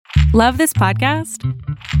Love this podcast?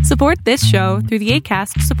 Support this show through the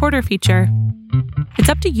Acast supporter feature. It's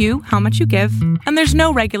up to you how much you give, and there's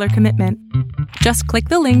no regular commitment. Just click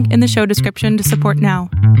the link in the show description to support now.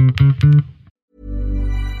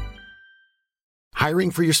 Hiring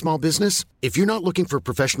for your small business? If you're not looking for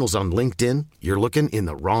professionals on LinkedIn, you're looking in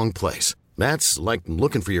the wrong place. That's like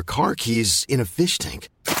looking for your car keys in a fish tank.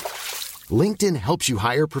 LinkedIn helps you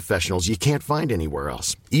hire professionals you can't find anywhere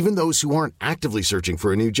else, even those who aren't actively searching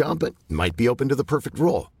for a new job but might be open to the perfect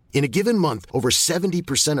role. In a given month, over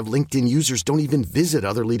 70% of LinkedIn users don't even visit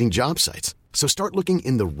other leading job sites. So start looking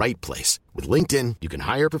in the right place. With LinkedIn, you can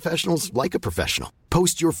hire professionals like a professional.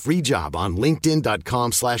 Post your free job on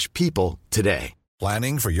linkedin.com/people today.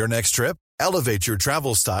 Planning for your next trip? Elevate your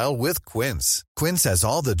travel style with Quince. Quince has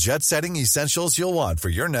all the jet-setting essentials you'll want for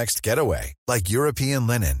your next getaway, like European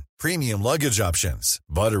linen, premium luggage options,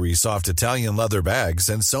 buttery soft Italian leather bags,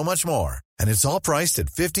 and so much more. And it's all priced at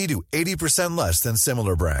 50 to 80% less than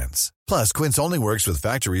similar brands. Plus, Quince only works with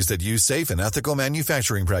factories that use safe and ethical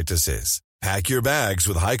manufacturing practices. Pack your bags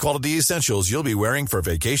with high-quality essentials you'll be wearing for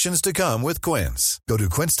vacations to come with Quince. Go to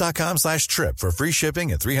quince.com/trip for free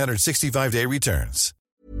shipping and 365-day returns.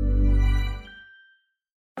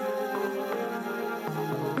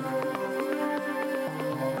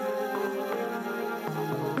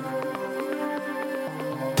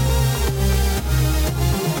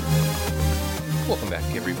 Welcome back,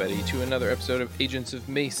 everybody, to another episode of Agents of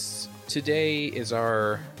Mace. Today is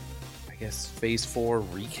our, Phase 4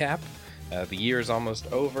 recap. The year is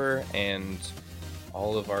almost over, and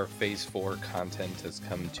all of our Phase 4 content has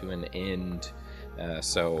come to an end.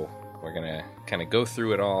 So we're going to kind of go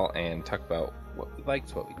through it all and talk about what we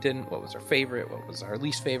liked, what we didn't, what was our favorite, what was our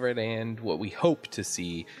least favorite, and what we hope to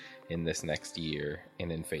see in this next year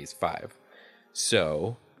and in Phase 5.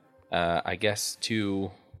 So, I guess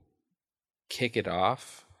to kick it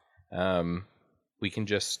off, we can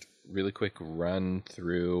just really quick run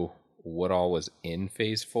through what all was in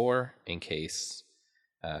Phase 4 in case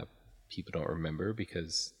people don't remember,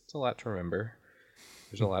 because it's a lot to remember.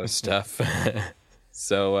 There's a lot of stuff.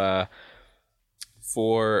 So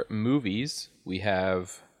for movies, we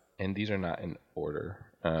have, and these are not in order.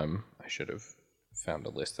 I should have found a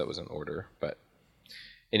list that was in order, but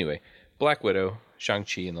anyway, Black Widow,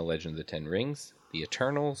 Shang-Chi and the Legend of the Ten Rings, The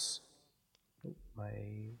Eternals,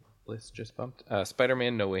 my list just bumped,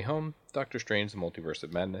 Spider-Man No Way Home, Doctor Strange The Multiverse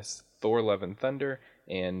of Madness, Thor Love and Thunder,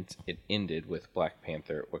 and it ended with Black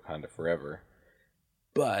Panther Wakanda Forever.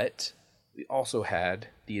 But we also had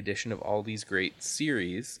the addition of all these great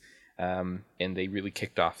series, and they really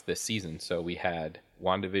kicked off this season. So we had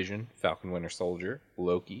WandaVision, Falcon Winter Soldier,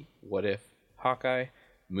 Loki, What If, Hawkeye,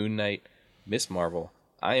 Moon Knight, Miss Marvel,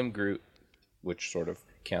 I Am Groot, which sort of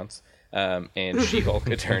counts, and She-Hulk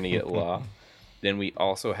Attorney at Law. Then we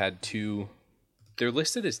also had two, they're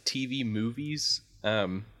listed as TV movies,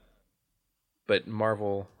 but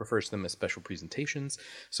Marvel refers to them as special presentations.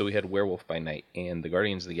 So we had Werewolf by Night and the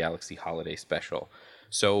Guardians of the Galaxy Holiday Special.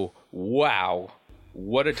 So, wow,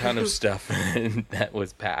 what a ton of stuff that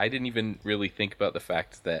was I didn't even really think about the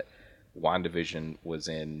fact that WandaVision was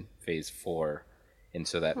in Phase 4, and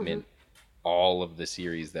so that meant all of the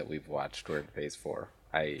series that we've watched were in Phase 4.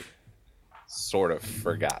 I sort of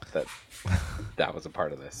forgot that was a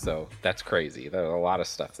part of this, so that's crazy. There's a lot of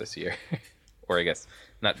stuff this year. Or I guess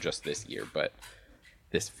not just this year, but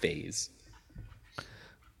this phase.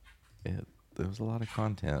 Yeah, there was a lot of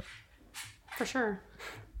content. For sure.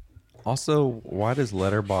 Also, why does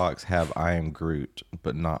Letterboxd have I Am Groot,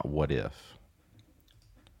 but not What If?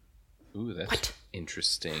 Ooh, that's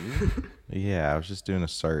interesting. Yeah, I was just doing a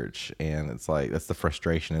search, and it's like, that's the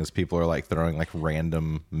frustration, is people are like throwing like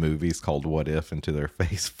random movies called What If into their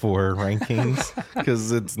Phase 4 rankings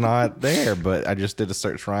because it's not there. But I just did a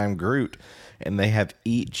search for I Am Groot, and they have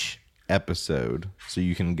each episode, so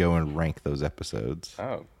you can go and rank those episodes.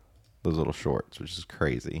 Oh. Those little shorts, which is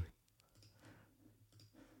crazy.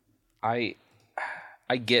 I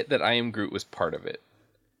get that I Am Groot was part of it.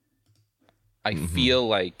 I feel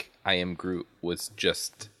like I Am Groot was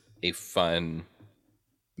just a fun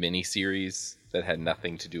miniseries that had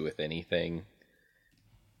nothing to do with anything.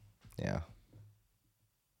 Yeah.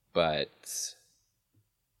 But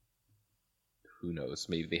who knows?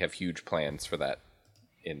 Maybe they have huge plans for that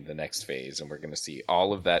in the next phase, and we're going to see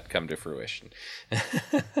all of that come to fruition.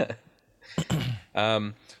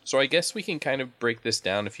 So I guess we can kind of break this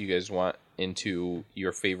down, if you guys want, into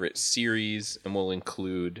your favorite series, and we'll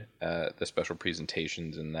include the special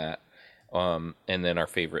presentations in that, and then our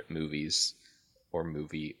favorite movies or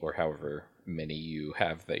movie, or however many you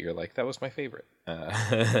have that you're like, that was my favorite.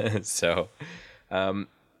 So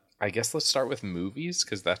I guess let's start with movies,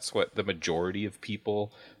 because that's what the majority of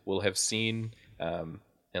people will have seen,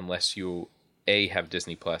 unless you A, have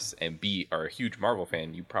Disney Plus, and B, are a huge Marvel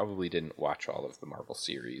fan. You probably didn't watch all of the Marvel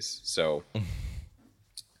series. So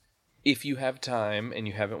if you have time and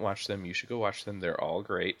you haven't watched them, you should go watch them. They're all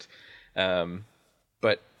great.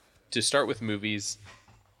 But to start with movies,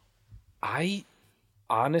 I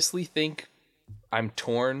honestly think I'm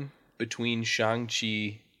torn between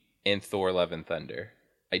Shang-Chi and Thor Love and Thunder.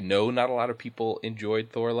 I know not a lot of people enjoyed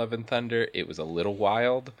Thor Love and Thunder. It was a little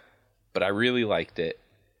wild, but I really liked it.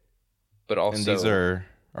 But also, and these are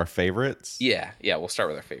our favorites? Yeah, we'll start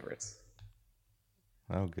with our favorites.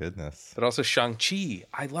 Oh, goodness. But also Shang-Chi.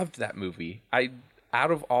 I loved that movie.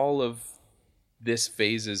 Out of all of this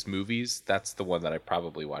phase's movies, that's the one that I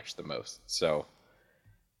probably watched the most. So,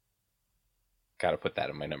 gotta put that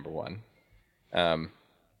in my number one.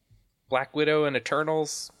 Black Widow and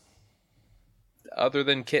Eternals, other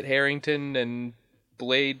than Kit Harington and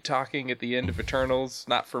Blade talking at the end of Eternals,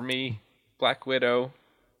 not for me. Black Widow,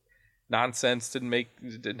 nonsense,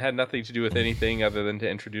 had nothing to do with anything other than to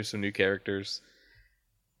introduce some new characters.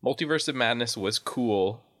 Multiverse of Madness was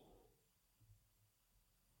cool.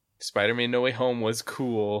 Spider-Man No Way Home was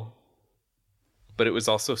cool. But it was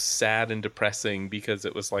also sad and depressing because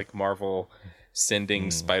it was like Marvel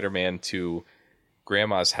sending Spider-Man to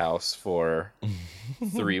Grandma's house for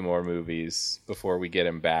 3 more movies before we get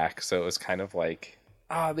him back. So it was kind of like,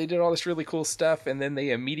 they did all this really cool stuff, and then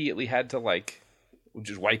they immediately had to like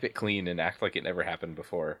just wipe it clean and act like it never happened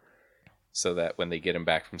before, so that when they get him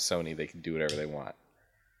back from Sony, they can do whatever they want.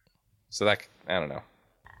 So that, I don't know.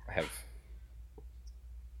 I have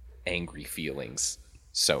angry feelings,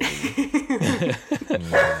 Sony.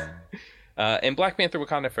 And Black Panther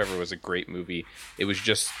Wakanda Forever was a great movie. It was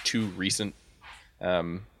just too recent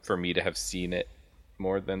for me to have seen it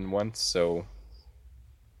more than once, so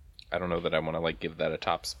I don't know that I want to like give that a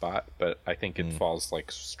top spot, but I think it falls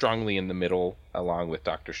like strongly in the middle along with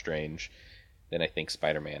Doctor Strange. Then I think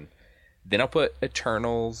Spider-Man. Then I'll put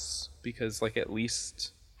Eternals, because like at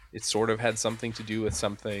least it sort of had something to do with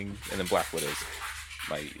something, and then Black Widow's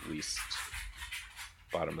my least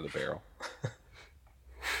bottom of the barrel.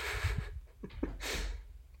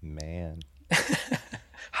 Man.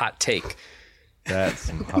 Hot take. That's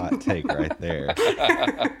some hot take right there.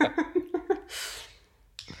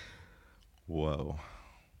 Whoa.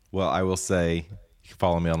 Well, I will say, you can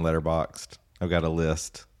follow me on Letterboxd. I've got a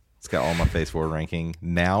list. It's got all my Phase 4 ranking,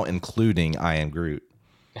 now including I Am Groot.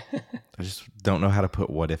 I just don't know how to put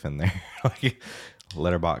What If in there.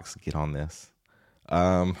 Letterboxd, get on this.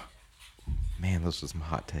 Man, those are some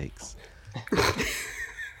hot takes.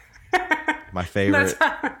 My favorite.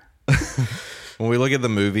 When we look at the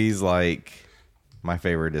movies, like, my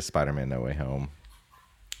favorite is Spider-Man No Way Home.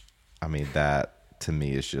 I mean, that to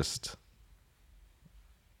me is just,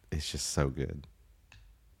 it's just so good.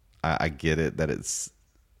 I get it that it's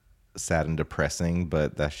sad and depressing,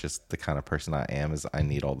 but that's just the kind of person I am, is I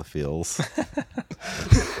need all the feels.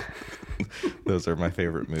 Those are my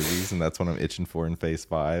favorite movies, and that's what I'm itching for in Phase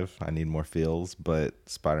 5. I need more feels, but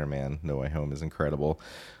Spider-Man No Way Home is incredible.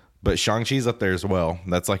 But Shang-Chi's up there as well.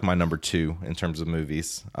 That's like my number 2 in terms of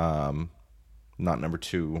movies. Not number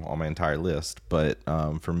 2 on my entire list, but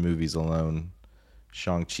for movies alone,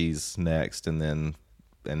 Shang-Chi's next, and then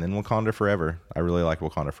Wakanda Forever. I really like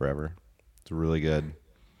Wakanda Forever. It's really good.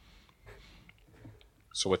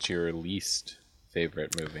 So what's your least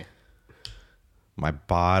favorite movie? My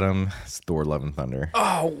bottom is Thor Love and Thunder.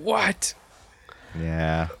 Oh, what?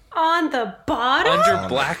 Yeah. On the bottom? Under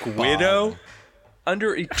Black Widow?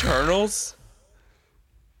 Under Eternals?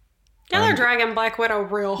 Yeah, they're dragging Black Widow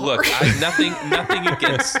real hard. Look, nothing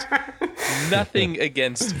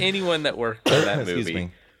against anyone that worked on that movie. Excuse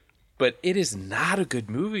me. But it is not a good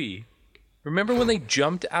movie. Remember when they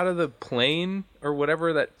jumped out of the plane or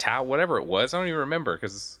whatever whatever it was? I don't even remember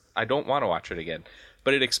because I don't want to watch it again.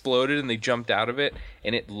 But it exploded and they jumped out of it,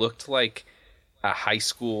 and it looked like a high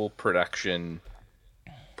school production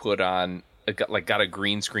put on, got a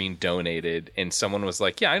green screen donated, and someone was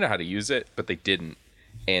like, "Yeah, I know how to use it," but they didn't,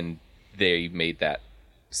 and they made that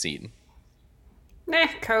scene.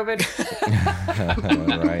 COVID.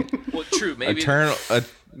 Right. Well, true. Maybe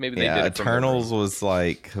maybe they did it. Eternals was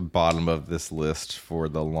like bottom of this list for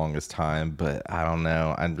the longest time, but I don't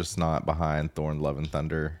know. I'm just not behind Thor Love and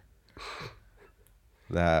Thunder.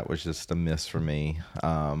 That was just a miss for me.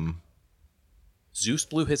 Zeus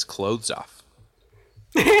blew his clothes off.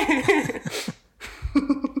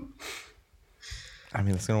 I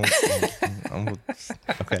mean, it's gonna.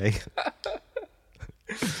 Okay.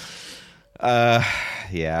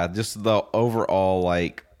 Yeah, just the overall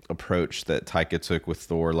approach that Taika took with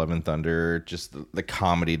Thor: Love and Thunder, just the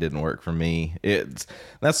comedy didn't work for me.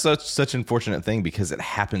 That's such an unfortunate thing because it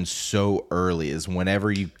happens so early. Is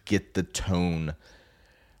whenever you get the tone,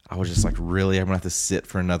 I was just like, really, I'm gonna have to sit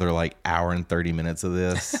for another like hour and 30 minutes of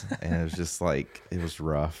this, and it was just like it was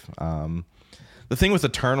rough. The thing with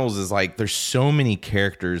Eternals is like there's so many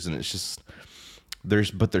characters, and it's just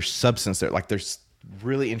there's substance there. Like there's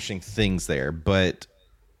really interesting things there, but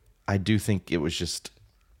I do think it was just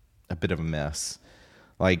a bit of a mess.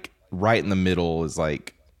 Like right in the middle is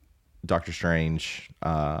like Doctor Strange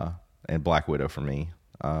and Black Widow for me.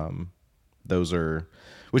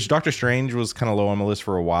 Which Doctor Strange was kind of low on my list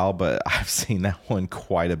for a while, but I've seen that one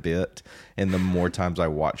quite a bit, and the more times I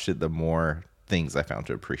watched it, the more things I found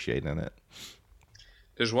to appreciate in it.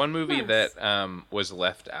 There's one movie that was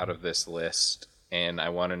left out of this list, and I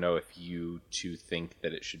want to know if you two think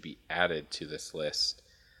that it should be added to this list.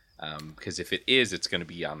 Because if it is, it's going to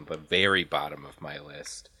be on the very bottom of my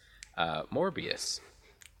list. Morbius.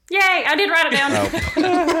 Yay! I did write it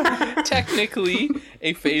down. Technically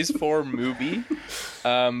a Phase 4 movie,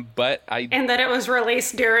 but and that it was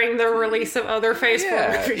released during the release of other Phase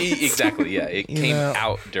 4 movies. Exactly, yeah. It came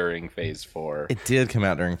out during Phase 4. It did come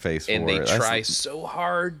out during Phase 4. And they try so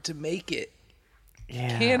hard to make it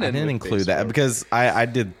canon. I didn't include that because I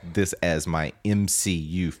did this as my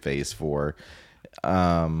MCU Phase 4.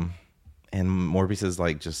 And Morbius is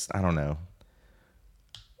like just, I don't know.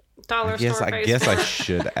 I guess I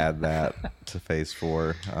should add that to Phase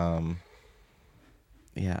 4.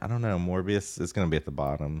 Yeah, I don't know. Morbius is going to be at the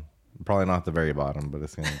bottom. Probably not the very bottom, but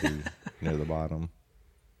it's going to be near the bottom.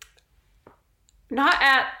 Not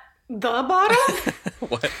at the bottom?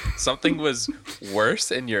 What? Something was worse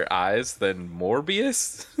in your eyes than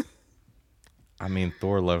Morbius? I mean,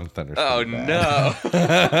 Thor: Love and Thunder. Oh, no.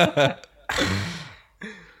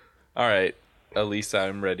 All right, Elisa,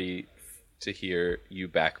 I'm ready to hear you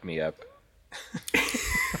back me up.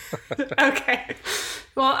 Okay.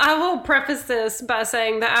 Well, I will preface this by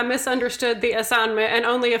saying that I misunderstood the assignment and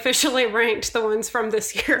only officially ranked the ones from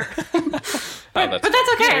this year. But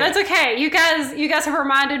that's okay. That's okay. You guys have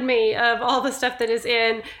reminded me of all the stuff that is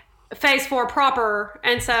in Phase 4 proper,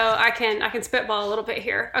 and so I can spitball a little bit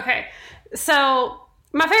here. Okay. So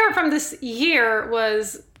my favorite from this year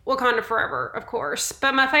was Wakanda Forever, of course.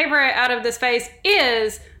 But my favorite out of this phase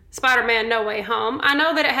is Spider-Man No Way Home. I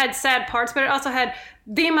know that it had sad parts, but it also had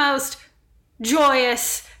the most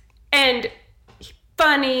joyous and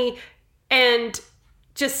funny and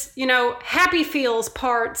just, happy feels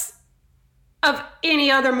parts of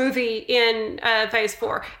any other movie in Phase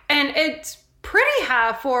 4. And it's pretty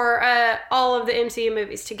high for all of the MCU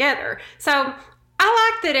movies together. So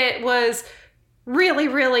I like that it was really,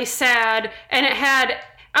 really sad, and it had,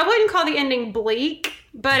 I wouldn't call the ending bleak,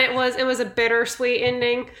 but it was a bittersweet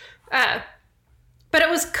ending. But it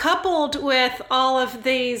was coupled with all of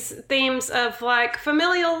these themes of like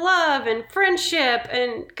familial love and friendship,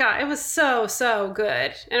 and God, it was so, so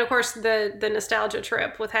good. And of course, the nostalgia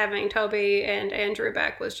trip with having Toby and Andrew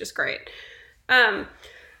back was just great.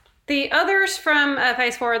 The others from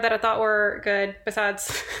Phase 4 that I thought were good,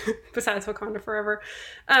 besides Wakanda Forever,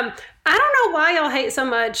 I don't know why y'all hate so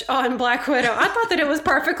much on Black Widow. I thought that it was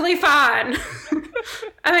perfectly fine.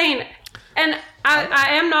 I mean, and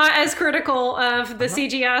I am not as critical of the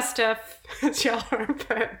CGI stuff as y'all are,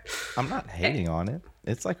 but I'm not hating on it.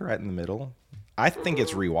 It's like right in the middle. I think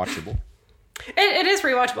it's rewatchable. It is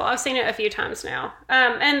rewatchable. I've seen it a few times now.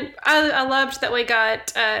 And I loved that we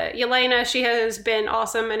got Yelena. She has been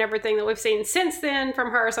awesome in everything that we've seen since then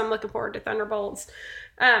from her, so I'm looking forward to Thunderbolts.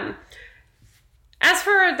 As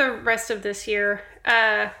for the rest of this year,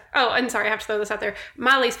 and sorry, I have to throw this out there.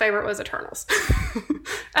 My least favorite was Eternals.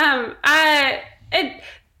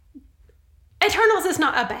 Eternals is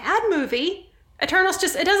not a bad movie. Eternals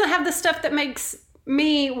it doesn't have the stuff that makes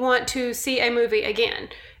me want to see a movie again.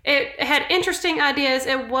 It had interesting ideas.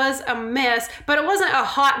 It was a mess, but it wasn't a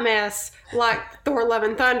hot mess like Thor: Love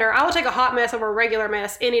and Thunder. I will take a hot mess over a regular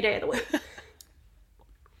mess any day of the week.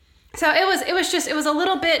 So it was a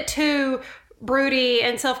little bit too broody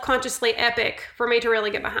and self-consciously epic for me to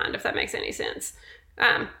really get behind, if that makes any sense.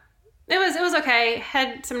 It was okay.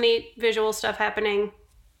 Had some neat visual stuff happening.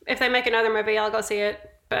 If they make another movie, I'll go see it.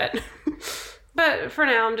 But for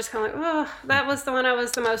now, I'm just kind of like, oh, that was the one I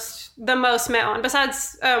was the most met on,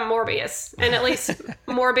 besides Morbius. And at least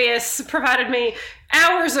Morbius provided me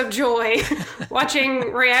hours of joy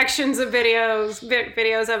watching reactions of videos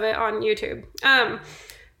of it on YouTube.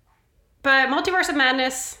 But Multiverse of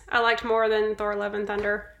Madness, I liked more than Thor: Love and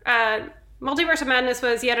Thunder. Multiverse of Madness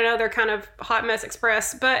was yet another kind of hot mess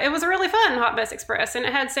express, but it was a really fun hot mess express, and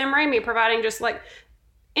it had Sam Raimi providing just like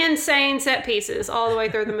insane set pieces all the way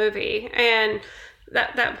through the movie, and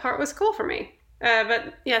that part was cool for me.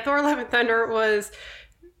 But yeah, Thor: Love and Thunder was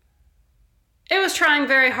trying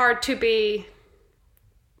very hard to be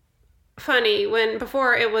funny when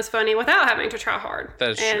before it was funny without having to try hard.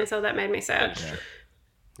 That's true. So that made me sad.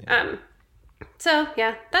 Yeah. So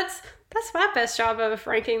yeah, that's my best job of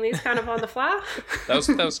ranking these kind of on the fly. That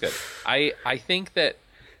was good. I think that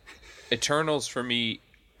Eternals for me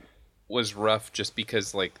was rough just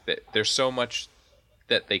because like there's so much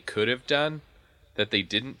that they could have done that they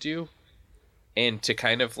didn't do, and to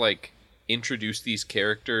kind of like introduce these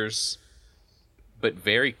characters but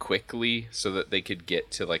very quickly so that they could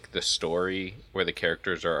get to like the story where the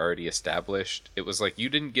characters are already established. It was like you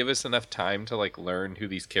didn't give us enough time to like learn who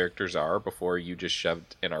these characters are before you just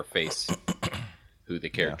shoved in our face who the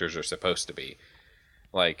characters are supposed to be.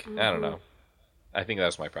 Like, I don't know. I think that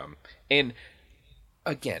was my problem. And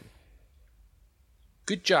again,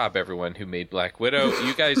 good job everyone who made Black Widow.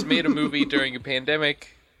 You guys made a movie during a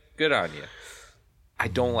pandemic. Good on you. I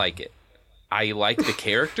don't like it. I like the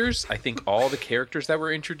characters. I think all the characters that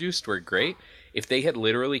were introduced were great. If they had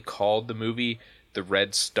literally called the movie The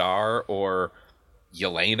Red Star or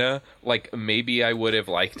Yelena, like maybe I would have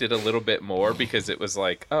liked it a little bit more because it was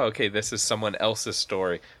like, oh, okay, this is someone else's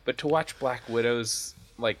story. But to watch Black Widow's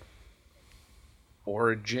like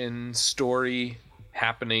origin story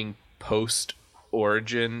happening post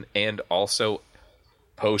origin and also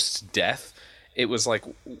post death, it was like,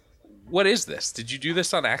 what is this? Did you do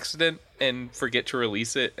this on accident and forget to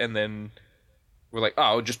release it? And then we're like,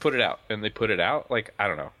 oh, just put it out. And they put it out. Like, I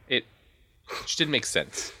don't know. It just didn't make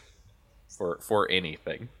sense for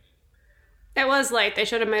anything. It was late. They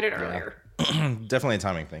should have made it earlier. Definitely a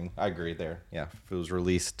timing thing. I agree there. Yeah. If it was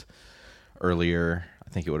released earlier, I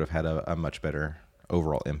think it would have had a much better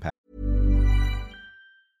overall impact.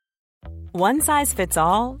 One size fits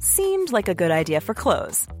all seemed like a good idea for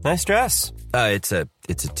clothes. Nice dress. It's a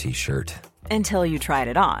t-shirt. Until you tried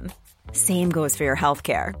it on. Same goes for your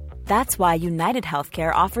healthcare. That's why United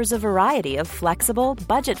Healthcare offers a variety of flexible,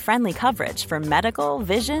 budget-friendly coverage for medical,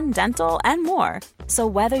 vision, dental, and more. So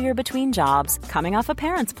whether you're between jobs, coming off a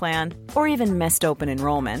parent's plan, or even missed open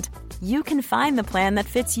enrollment, you can find the plan that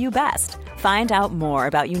fits you best. Find out more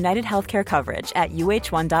about United Healthcare coverage at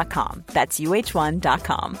uh1.com. That's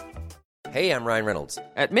uh1.com. Hey, I'm Ryan Reynolds.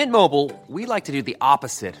 At Mint Mobile, we like to do the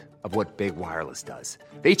opposite of what Big Wireless does.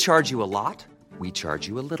 They charge you a lot, we charge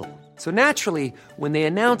you a little. So naturally, when they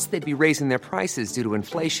announced they'd be raising their prices due to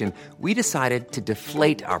inflation, we decided to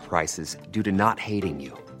deflate our prices due to not hating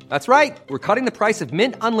you. That's right. We're cutting the price of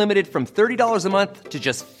Mint Unlimited from $30 a month to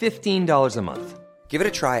just $15 a month. Give it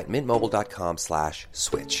a try at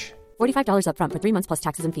mintmobile.com/switch. $45 up front for 3 months plus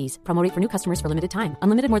taxes and fees. Promo rate for new customers for limited time.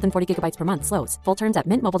 Unlimited more than 40 gigabytes per month. Slows full terms at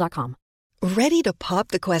mintmobile.com. Ready to pop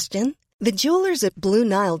the question? The jewelers at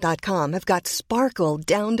BlueNile.com have got sparkle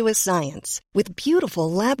down to a science with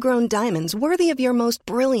beautiful lab-grown diamonds worthy of your most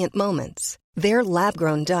brilliant moments. Their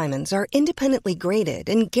lab-grown diamonds are independently graded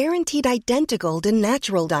and guaranteed identical to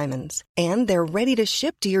natural diamonds, and they're ready to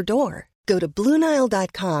ship to your door. Go to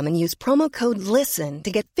BlueNile.com and use promo code LISTEN to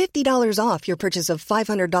get $50 off your purchase of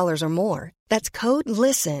 $500 or more. That's code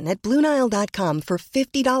LISTEN at BlueNile.com for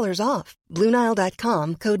 $50 off.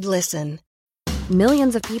 BlueNile.com, code LISTEN.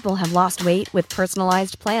 Millions of people have lost weight with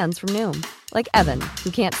personalized plans from Noom. Like Evan,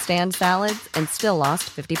 who can't stand salads and still lost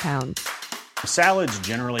 50 pounds. Salads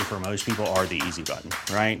generally for most people are the easy button,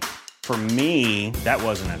 right? For me, that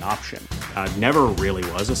wasn't an option. I never really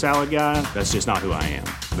was a salad guy. That's just not who I am.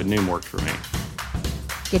 But Noom worked for me.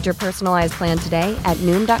 Get your personalized plan today at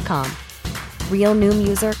Noom.com. Real Noom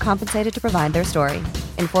user compensated to provide their story.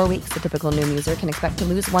 In 4 weeks, the typical Noom user can expect to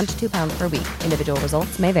lose 1 to 2 pounds per week. Individual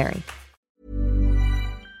results may vary.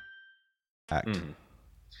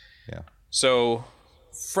 Yeah. So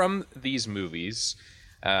from these movies,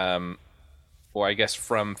 or I guess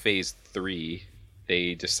from phase 3,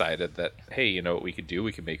 they decided that, hey, you know what we could do?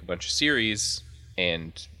 We could make a bunch of series,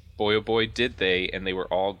 and boy, oh boy, did they, and they were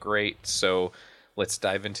all great. So let's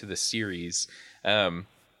dive into the series. They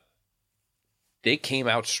came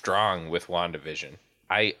out strong with WandaVision.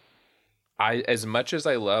 I as much as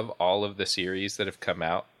I love all of the series that have come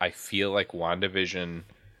out, I feel like WandaVision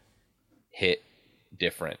hit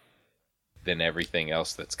different than everything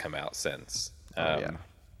else that's come out since. I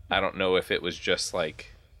don't know if it was just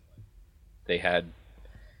like they had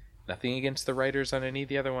nothing against the writers on any of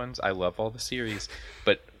the other ones. I love all the series,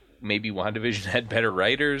 but maybe WandaVision had better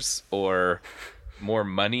writers or more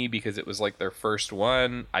money because it was like their first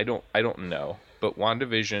one. I don't know, but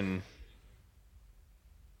WandaVision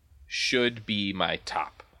should be my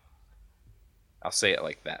top. I'll say it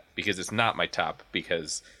like that, because it's not my top,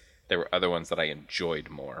 because there were other ones that I enjoyed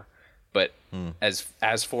more. But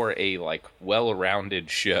as for a like well-rounded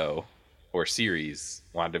show or series,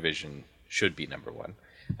 WandaVision should be number one.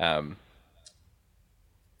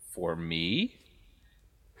 For me,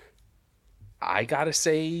 I gotta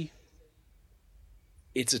say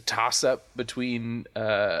it's a toss-up between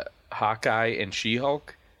Hawkeye and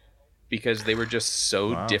She-Hulk, because they were just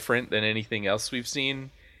so different than anything else we've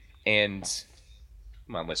seen. And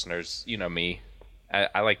come on, listeners, you know me.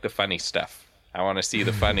 I like the funny stuff. I want to see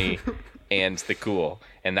the funny and the cool.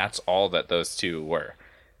 And that's all that those two were.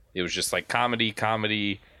 It was just like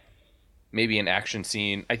comedy, maybe an action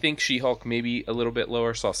scene. I think She-Hulk maybe a little bit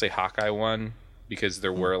lower, so I'll say Hawkeye won, because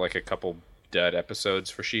there were like a couple dud episodes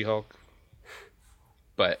for She-Hulk.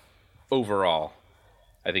 But overall,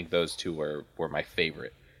 I think those two were my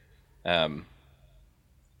favorite.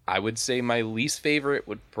 I would say my least favorite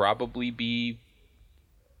would probably be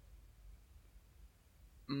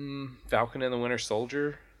Falcon and the Winter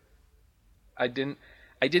Soldier. I didn't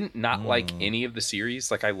not like any of the series.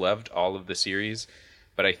 Like, I loved all of the series,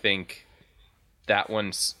 but I think that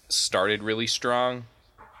one started really strong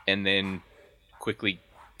and then quickly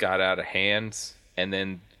got out of hand, and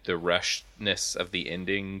then the rushness of the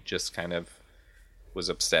ending just kind of was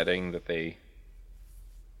upsetting, that they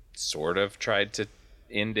sort of tried to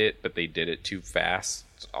end it, but they did it too fast,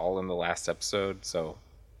 all in the last episode. So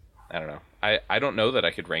I don't know. I don't know that I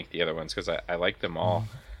could rank the other ones, because I like them all.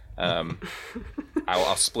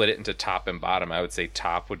 I'll split it into top and bottom. I would say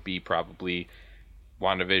top would be probably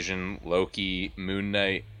WandaVision, Loki, Moon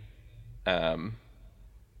Knight.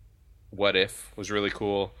 What If was really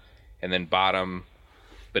cool. And then bottom,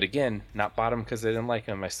 but again, not bottom because I didn't like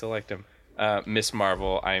him. I still liked him. Miss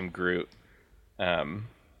Marvel, I Am Groot, Falcon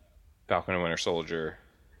and Winter Soldier.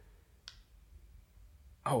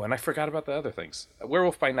 Oh, and I forgot about the other things.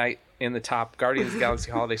 Werewolf by Night in the top. Guardians of the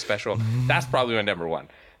Galaxy Holiday Special. That's probably my number one.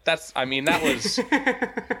 That was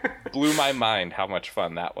blew my mind how much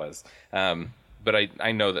fun that was. But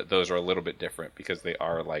I know that those are a little bit different, because they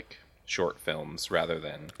are like short films rather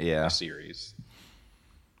than a series.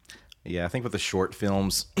 Yeah, I think with the short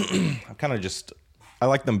films, I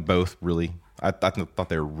like them both, really. I thought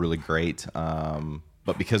they were really great.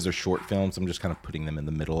 But because they're short films, I'm just kind of putting them in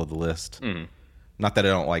the middle of the list. Mm-hmm. Not that I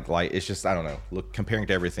don't like light. It's just, I don't know. Look, comparing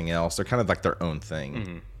to everything else, they're kind of like their own thing.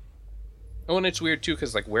 Mm-hmm. Oh, and it's weird, too,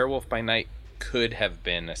 because like Werewolf by Night could have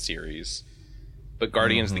been a series. But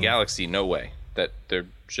Guardians of the Galaxy, no way. That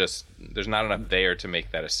there's not enough there to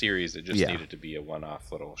make that a series. It just needed to be a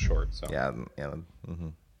one-off little short. So yeah. Mm-hmm.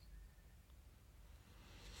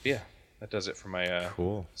 Yeah, that does it for my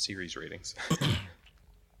series ratings.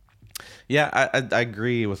 Yeah, I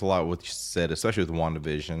agree with a lot of what you said, especially with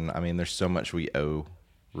WandaVision. I mean, there's so much we owe,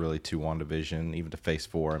 really, to WandaVision, even to Phase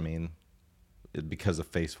 4. I mean, because of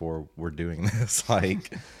Phase 4, we're doing this.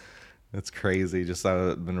 Like, it's crazy. Just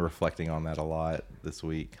I've been reflecting on that a lot this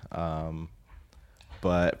week.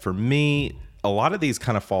 But for me, a lot of these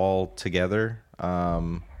kind of fall together.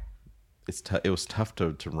 It was tough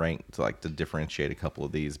to rank, to differentiate a couple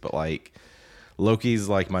of these, but like Loki's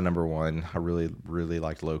like my number one. I really, really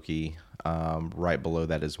liked Loki. Right below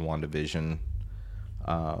that is WandaVision.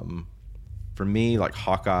 For me, like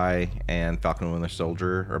Hawkeye and Falcon and Winter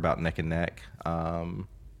Soldier are about neck and neck. I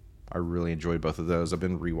really enjoyed both of those. I've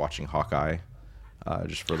been rewatching Hawkeye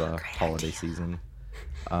just for the holiday season.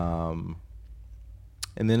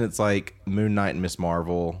 And then it's like Moon Knight and Miss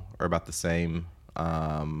Marvel are about the same.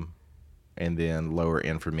 And then lower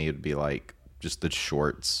end for me would be like just the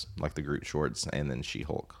shorts, like the Groot shorts, and then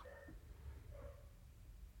She-Hulk.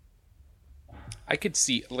 I could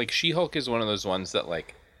see, like, She-Hulk is one of those ones that,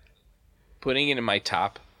 like, putting it in my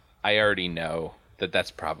top, I already know that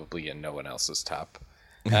that's probably in no one else's top.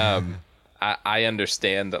 I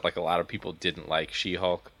understand that, like, a lot of people didn't like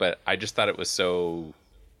She-Hulk, but I just thought it was so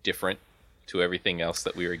different to everything else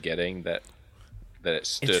that we were getting that it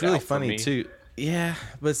stood out. It's really for funny me. too. Yeah,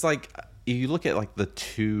 but it's like you look at like the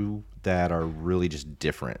two that are really just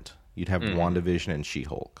different. You'd have WandaVision and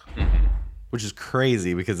She-Hulk, which is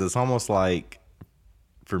crazy because it's almost like,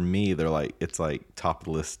 for me, they're like, it's like top of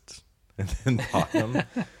the list and then bottom.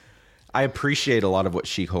 I appreciate a lot of what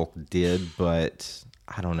She-Hulk did, but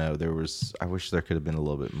I don't know. I wish there could have been a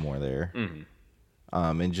little bit more there.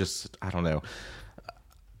 And just, I don't know.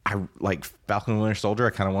 I like Falcon and Winter Soldier. I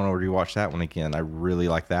kind of want to rewatch that one again. I really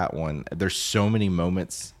like that one. There's so many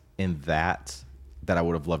moments in that I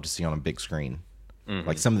would have loved to see on a big screen.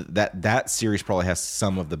 Like that series probably has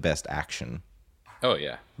some of the best action. Oh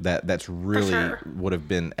yeah, that's really would have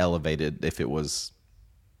been elevated if it was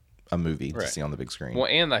a movie to see on the big screen. Well,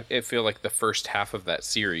 and I feel like the first half of that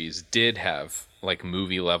series did have like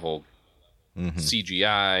movie level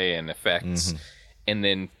CGI and effects, and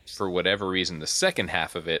then for whatever reason, the second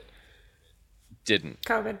half of it didn't.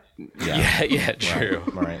 COVID. Yeah, true.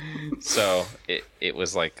 Right. So it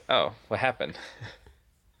was like, oh, what happened?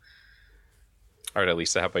 All right,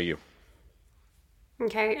 Elisa, how about you?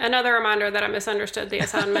 Okay, another reminder that I misunderstood the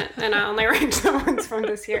assignment, and I only ranked the ones from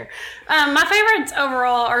this year. My favorites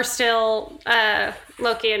overall are still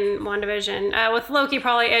Loki and WandaVision, with Loki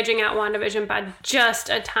probably edging out WandaVision by just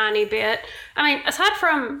a tiny bit. I mean, aside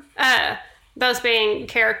from those being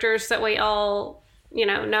characters that we all,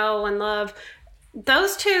 know and love,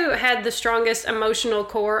 those two had the strongest emotional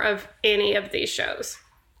core of any of these shows.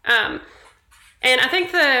 And I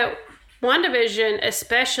think the WandaVision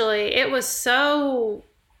especially, it was so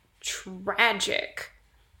tragic.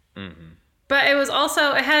 But it was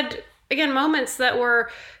also, it had, again, moments that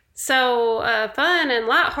were so fun and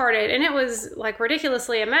lighthearted, and it was like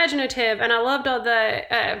ridiculously imaginative, and I loved all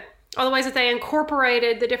the ways that they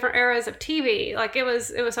incorporated the different eras of TV. Like, it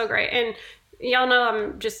was so great. And y'all know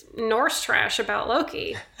I'm just Norse trash about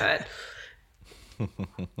Loki, but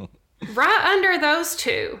right under those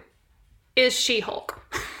two is She-Hulk.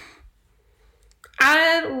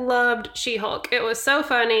 I loved She-Hulk. It was so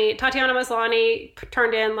funny. Tatiana Maslany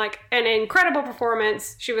turned in like an incredible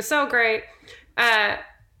performance. She was so great. And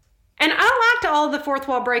I liked all the fourth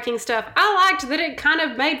wall breaking stuff. I liked that it kind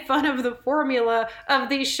of made fun of the formula of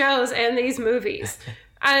these shows and these movies.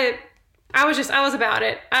 I was about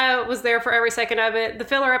it. I was there for every second of it. The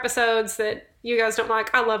filler episodes that you guys don't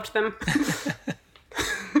like, I loved them.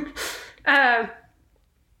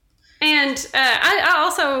 And I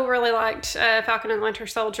also really liked Falcon and Winter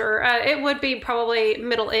Soldier. It would be probably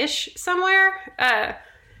middle-ish somewhere,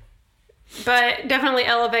 but definitely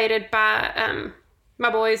elevated by my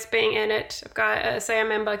boys being in it. I've got Sam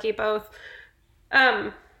and Bucky both.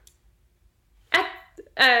 And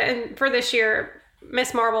for this year,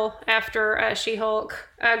 Miss Marvel after She-Hulk,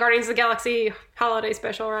 Guardians of the Galaxy holiday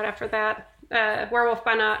special right after that. Werewolf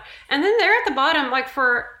by Night. And then there at the bottom, like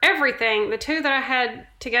for everything, the two that I had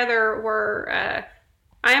together were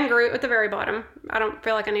I Am Groot at the very bottom. I don't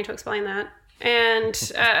feel like I need to explain that. And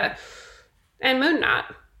Moon Knight.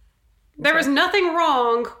 There was nothing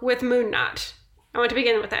wrong with Moon Knight. I want to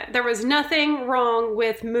begin with that. There was nothing wrong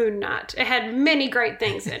with Moon Knight. It had many great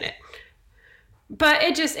things in it. But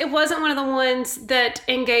it wasn't one of the ones that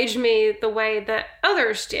engaged me the way that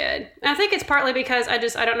others did. And I think it's partly because I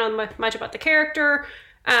don't know much about the character.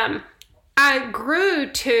 I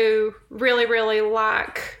grew to really, really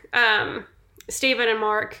like Stephen and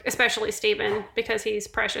Mark, especially Stephen, because he's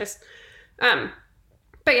precious. But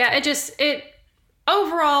yeah, it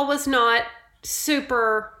overall was not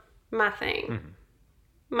super my thing.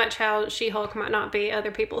 Much how She-Hulk might not be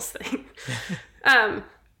other people's thing.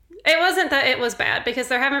 It wasn't that it was bad, because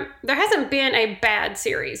there hasn't been a bad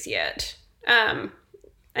series yet. And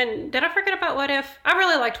did I forget about What If? I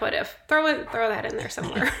really liked What If. Throw that in there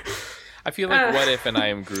somewhere. I feel like What If and I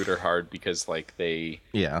Am Groot are hard because like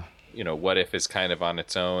What If is kind of on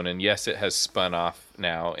its own, and yes, it has spun off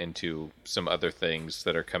now into some other things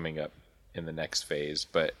that are coming up in the next phase,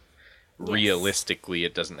 but realistically,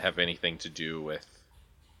 it doesn't have anything to do with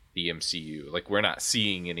the MCU. Like, we're not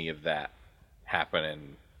seeing any of that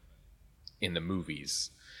happening in the movies,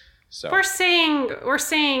 so we're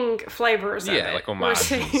seeing flavors of it. Like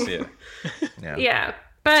homages. Yeah.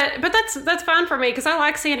 But that's fine for me, because I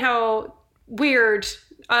like seeing how weird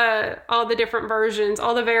all the different versions,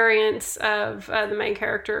 all the variants of the main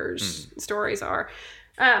characters' stories are.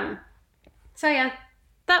 So yeah,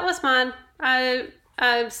 that was mine. I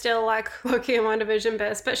still like Loki and WandaVision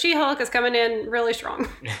best, but She-Hulk is coming in really strong.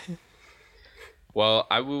 Well,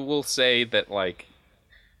 I will say that, like,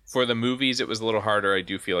 for the movies, it was a little harder. I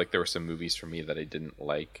do feel like there were some movies for me that I didn't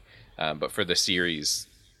like. But for the series,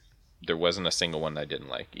 there wasn't a single one I didn't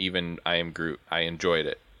like. Even I Am Groot, I enjoyed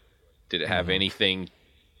it. Did it have anything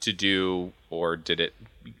to do, or did it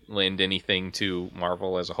lend anything to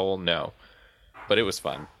Marvel as a whole? No. But it was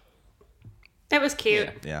fun. It was cute.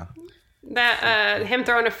 Yeah. That him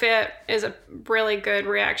throwing a fit is a really good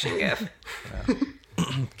reaction gif.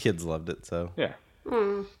 Kids loved it, so. Yeah.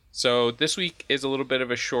 So this week is a little bit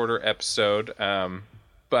of a shorter episode,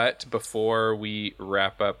 but before we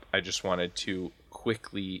wrap up, I just wanted to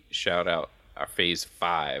quickly shout out our Phase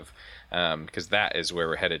 5, because that is where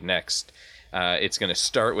we're headed next. It's going to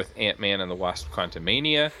start with Ant-Man and the Wasp: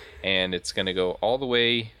 Quantumania, and it's going to go all the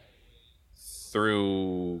way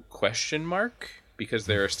through ? Because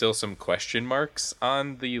there are still some question marks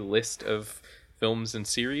on the list of films and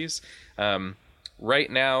series.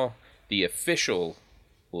 Right now, the official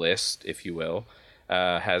list, if you will,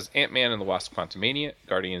 has Ant-Man and the Wasp: Quantumania,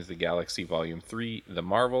 Guardians of the Galaxy Volume 3, The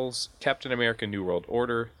Marvels, Captain America: New World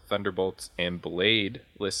Order, Thunderbolts, and Blade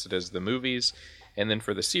listed as the movies. And then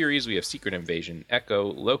for the series, we have Secret Invasion, Echo,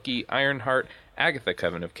 Loki, Ironheart, Agatha: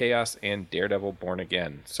 Coven of Chaos, and Daredevil: Born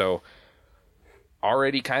Again. So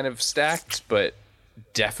already kind of stacked, but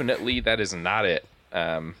definitely that is not it.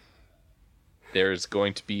 There's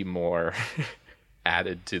going to be more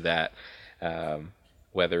added to that.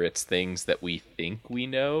 Whether it's things that we think we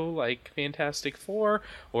know, like Fantastic Four,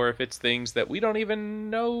 or if it's things that we don't even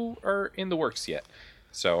know are in the works yet.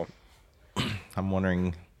 So I'm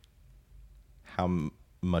wondering how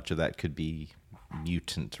much of that could be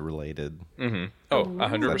mutant related. Mm-hmm. Oh,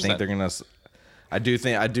 100%. I think they're gonna. I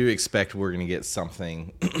do expect we're gonna get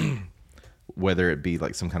something, whether it be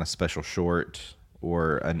like some kind of special short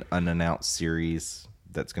or an unannounced series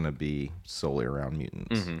that's going to be solely around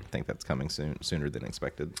mutants. Mm-hmm. I think that's coming sooner than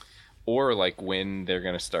expected. Or like when they're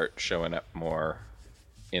going to start showing up more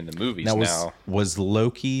in the movies now. Was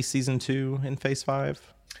Loki season 2 in Phase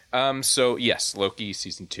 5? So yes, Loki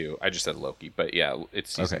season 2. I just said Loki, but yeah,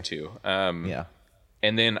 it's season 2. Yeah.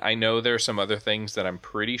 And then I know there are some other things that I'm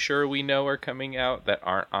pretty sure we know are coming out that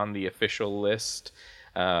aren't on the official list.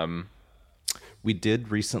 We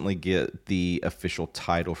did recently get the official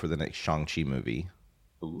title for the next Shang-Chi movie.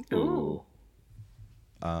 Ooh.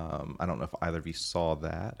 I don't know if either of you saw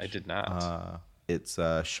that. I did not. It's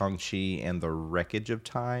Shang-Chi and the Wreckage of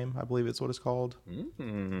Time, I believe it's what it's called.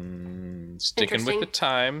 Sticking with the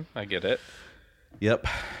time. I get it. Yep.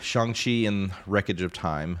 Shang-Chi and Wreckage of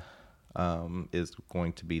Time is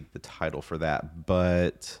going to be the title for that,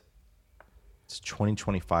 but it's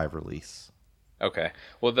 2025 release. Okay.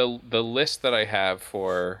 Well, the list that I have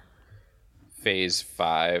for Phase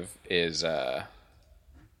 5 is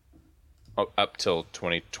up till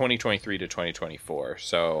 2023 to 2024.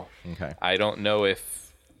 So okay. I don't know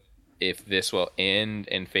if this will end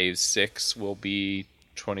and Phase 6 will be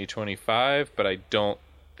 2025, but I don't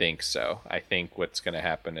think so. I think what's going to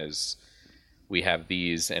happen is we have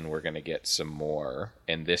these and we're going to get some more,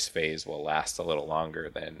 and this phase will last a little longer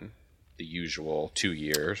than the usual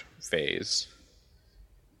 2-year phase.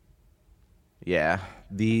 Yeah.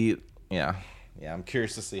 I'm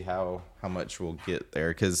curious to see how much we'll get there,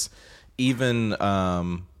 because even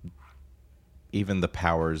the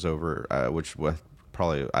powers over, which was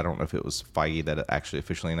probably, I don't know if it was Feige that actually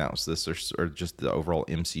officially announced this, or just the overall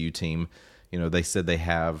MCU team. You know, they said they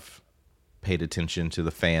have paid attention to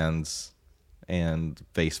the fans and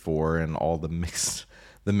Phase 4 and all the mixed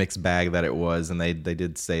bag that it was, and they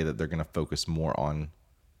did say that they're going to focus more on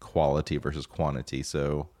quality versus quantity.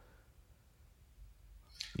 So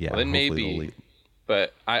yeah, well, then maybe.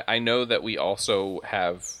 But I know that we also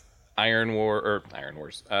have Armor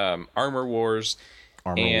Wars,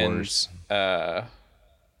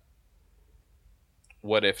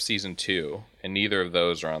 What If Season 2, and neither of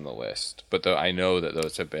those are on the list. But I know that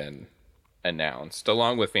those have been announced,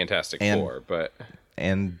 along with Fantastic Four.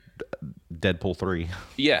 And Deadpool 3.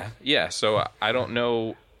 Yeah. So I don't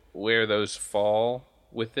know where those fall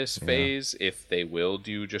with this phase, if they will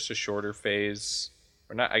do just a shorter phase.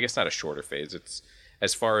 Or not, I guess not a shorter phase. It's,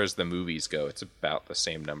 as far as the movies go, it's about the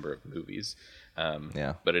same number of movies.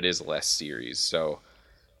 But it is less series. So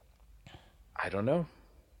I don't know.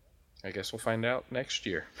 I guess we'll find out next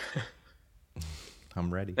year.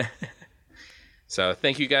 I'm ready. So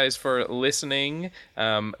thank you guys for listening.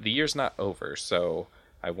 The year's not over, so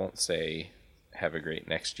I won't say have a great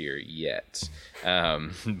next year yet.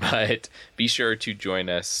 But be sure to join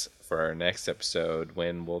us for our next episode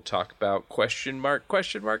when we'll talk about question mark.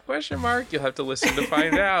 You'll have to listen to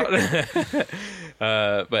find out.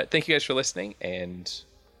 But thank you guys for listening. And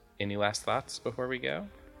any last thoughts before we go?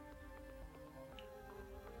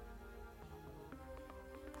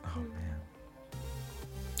 Oh, man.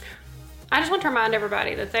 I just want to remind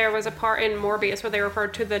everybody that there was a part in Morbius where they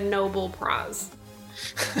referred to the Nobel Prize.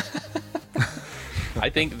 I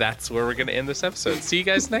think that's where we're going to end this episode. See you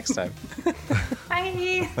guys next time.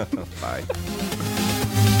 Bye. Bye.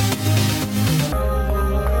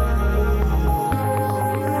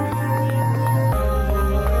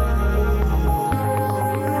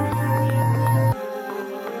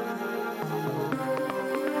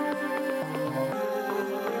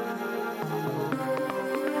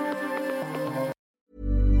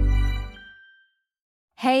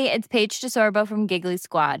 Hey, it's Paige DeSorbo from Giggly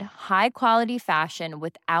Squad. High quality fashion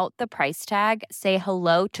without the price tag. Say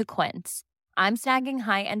hello to Quince. I'm snagging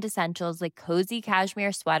high-end essentials like cozy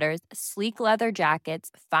cashmere sweaters, sleek leather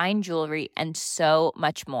jackets, fine jewelry, and so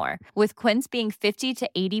much more. With Quince being 50 to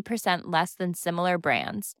 80% less than similar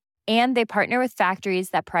brands. And they partner with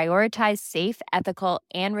factories that prioritize safe, ethical,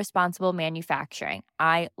 and responsible manufacturing.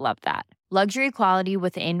 I love that. Luxury quality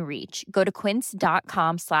within reach. Go to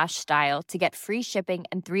quince.com/style to get free shipping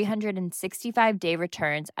and 365-day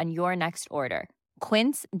returns on your next order.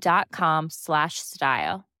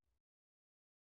 Quince.com/style.